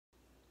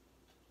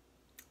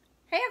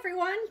Hey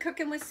everyone,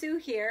 Cooking with Sue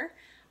here.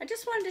 I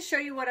just wanted to show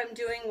you what I'm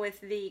doing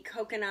with the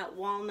coconut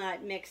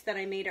walnut mix that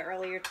I made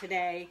earlier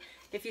today.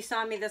 If you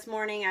saw me this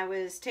morning, I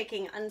was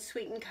taking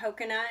unsweetened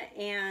coconut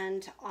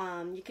and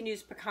you can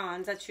use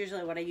pecans, that's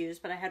usually what I use,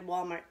 but I had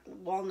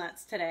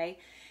walnuts today.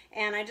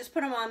 And I just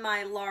put them on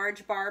my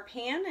large bar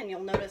pan, and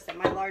you'll notice that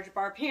my large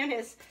bar pan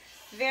is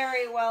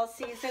very well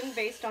seasoned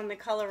based on the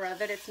color of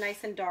it. It's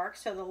nice and dark,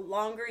 so the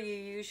longer you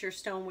use your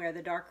stoneware,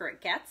 the darker it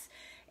gets.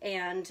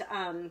 And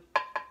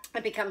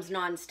it becomes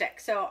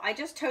non-stick. So I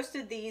just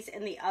toasted these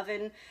in the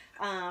oven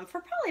for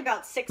probably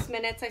about 6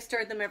 minutes. I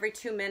stirred them every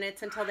 2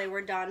 minutes until they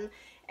were done.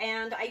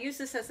 And I use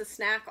this as a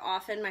snack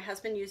often. My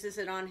husband uses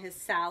it on his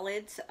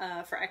salads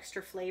for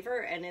extra flavor,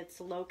 and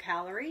it's low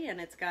calorie and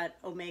it's got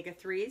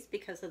omega-3s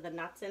because of the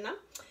nuts in them.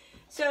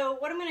 So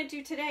what I'm going to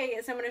do today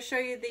is I'm going to show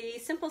you the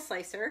simple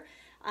slicer.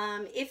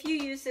 If you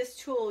use this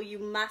tool, you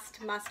must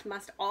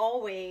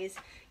always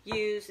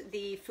use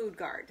the food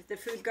guard. The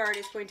food guard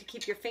is going to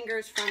keep your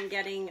fingers from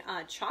getting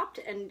chopped,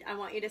 and I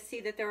want you to see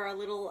that there are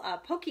little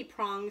pokey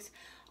prongs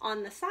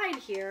on the side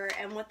here,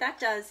 and what that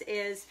does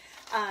is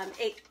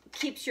it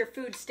keeps your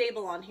food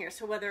stable on here.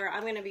 So whether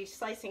I'm going to be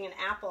slicing an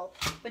apple,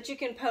 but you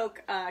can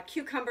poke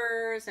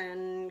cucumbers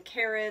and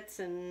carrots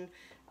and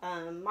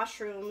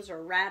mushrooms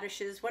or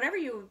radishes, whatever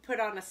you would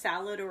put on a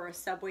salad or a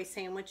Subway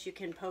sandwich, you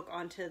can poke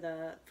onto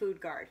the food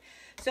guard.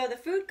 So the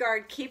food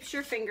guard keeps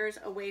your fingers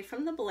away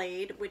from the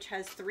blade, which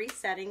has 3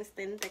 settings: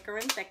 thin, thicker,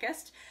 and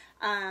thickest.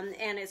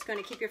 And it's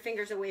going to keep your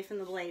fingers away from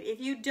the blade. If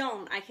you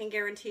don't, I can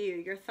guarantee you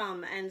your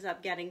thumb ends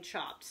up getting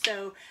chopped.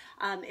 So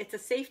it's a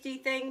safety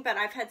thing, but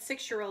I've had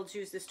 6-year-olds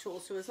use this tool,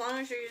 so as long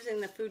as you're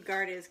using the food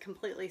guard, it is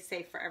completely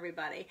safe for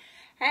everybody.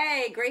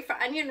 Hey, great for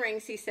onion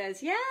rings, he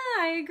says. Yeah,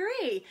 I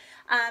agree.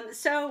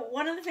 So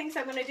one of the things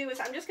I'm going to do is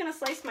I'm just going to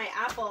slice my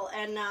apple,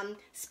 and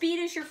speed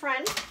is your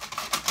friend.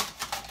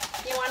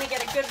 You want to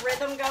get a good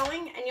rhythm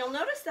going, and you'll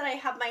notice that I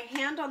have my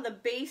hand on the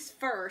base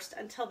first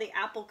until the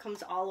apple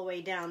comes all the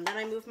way down. Then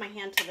I move my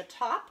hand to the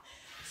top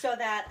so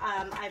that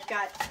I've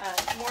got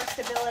more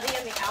stability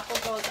and the apple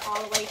goes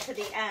all the way to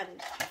the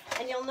end.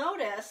 And you'll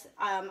notice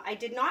I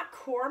did not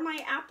core my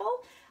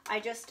apple. I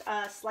just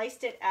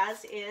sliced it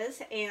as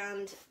is,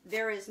 and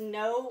there is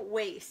no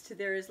waste.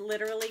 There is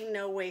literally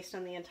no waste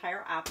on the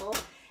entire apple.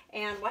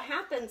 And what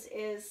happens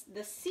is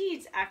the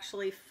seeds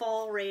actually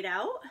fall right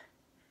out.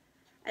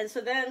 And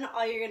so then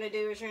all you're going to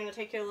do is you're going to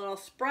take your little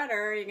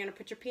spreader, you're going to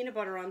put your peanut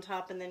butter on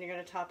top, and then you're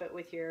going to top it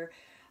with your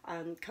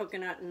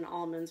coconut and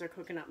almonds, or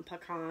coconut and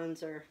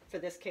pecans, or for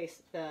this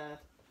case, the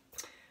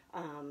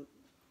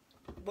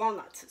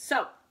walnuts.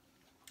 So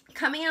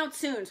coming out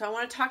soon. So I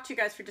want to talk to you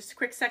guys for just a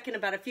quick second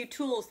about a few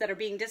tools that are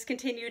being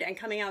discontinued and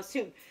coming out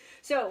soon.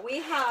 So we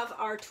have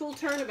our tool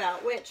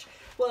turnabout, which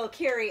will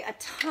carry a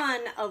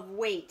ton of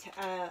weight.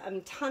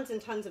 Tons and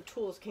tons of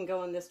tools can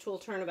go in this tool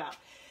turnabout.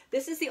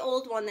 This is the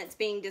old one that's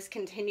being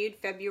discontinued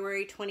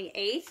February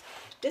 28th.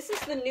 This is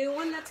the new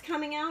one that's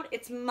coming out.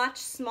 It's much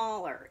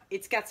smaller.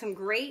 It's got some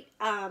great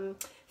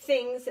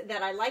things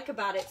that I like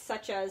about it,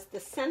 such as the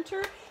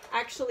center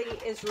actually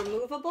is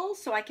removable,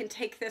 so I can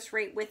take this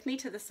right with me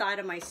to the side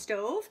of my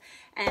stove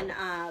and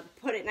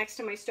put it next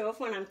to my stove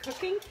when I'm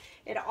cooking.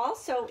 It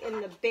also,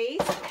 in the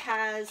base,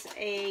 has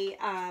a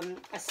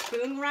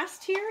spoon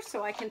rest here,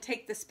 so I can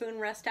take the spoon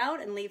rest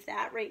out and leave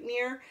that right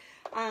near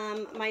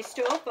my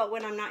stove. But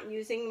when I'm not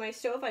using my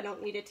stove, I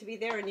don't need it to be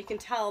there. And you can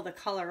tell the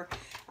color,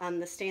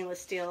 the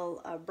stainless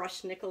steel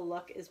brushed nickel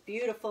look is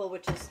beautiful,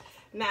 which is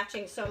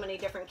matching so many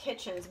different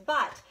kitchens.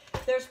 But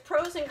there's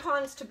pros and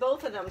cons to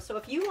both of them. So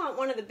if you want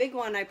one of the big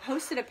one, I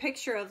posted a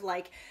picture of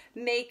like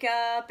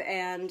makeup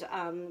and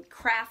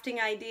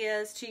crafting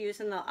ideas to use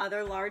in the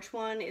other large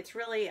one. It's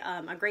really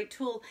a great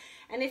tool.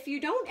 And if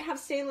you don't have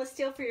stainless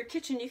steel for your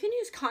kitchen, you can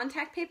use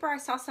contact paper. I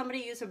saw somebody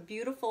use a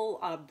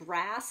beautiful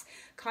brass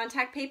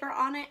contact paper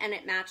on it, and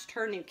it matched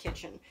her new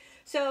kitchen.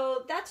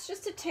 So that's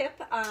just a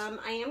tip.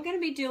 I am going to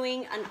be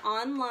doing an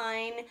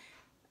online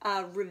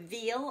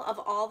reveal of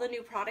all the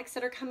new products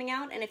that are coming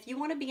out, and if you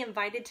want to be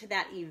invited to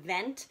that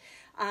event,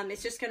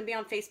 it's just going to be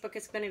on Facebook.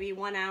 It's going to be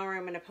 1 hour.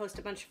 I'm going to post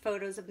a bunch of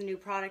photos of the new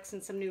products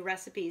and some new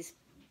recipes.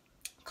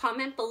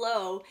 Comment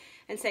below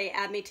and say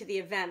add me to the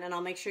event, and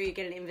I'll make sure you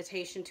get an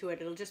invitation to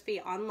it. It'll just be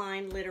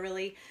online,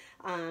 literally,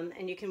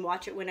 and you can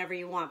watch it whenever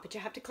you want, but you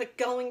have to click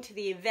going to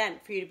the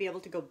event for you to be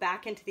able to go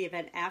back into the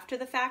event after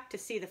the fact to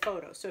see the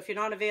photos. So if you're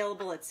not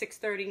available at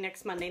 6:30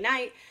 next Monday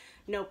night,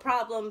 no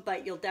problem,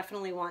 but you'll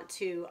definitely want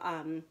to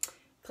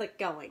click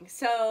going.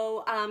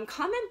 So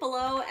comment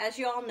below. As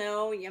you all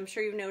know, I'm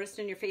sure you've noticed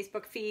in your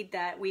Facebook feed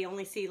that we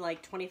only see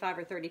like 25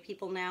 or 30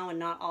 people now, and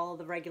not all of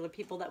the regular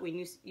people that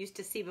we used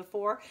to see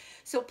before.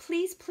 So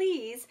please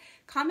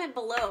comment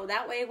below.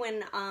 That way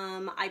when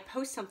I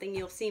post something,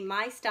 you'll see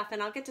my stuff,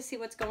 and I'll get to see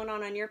what's going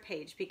on your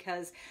page,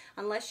 because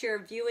unless you're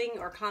viewing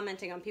or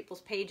commenting on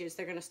people's pages,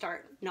 they're going to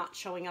start not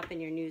showing up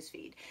in your news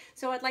feed.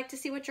 So I'd like to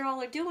see what you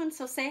all are doing,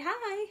 so say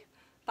hi.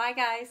 Bye,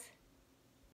 guys.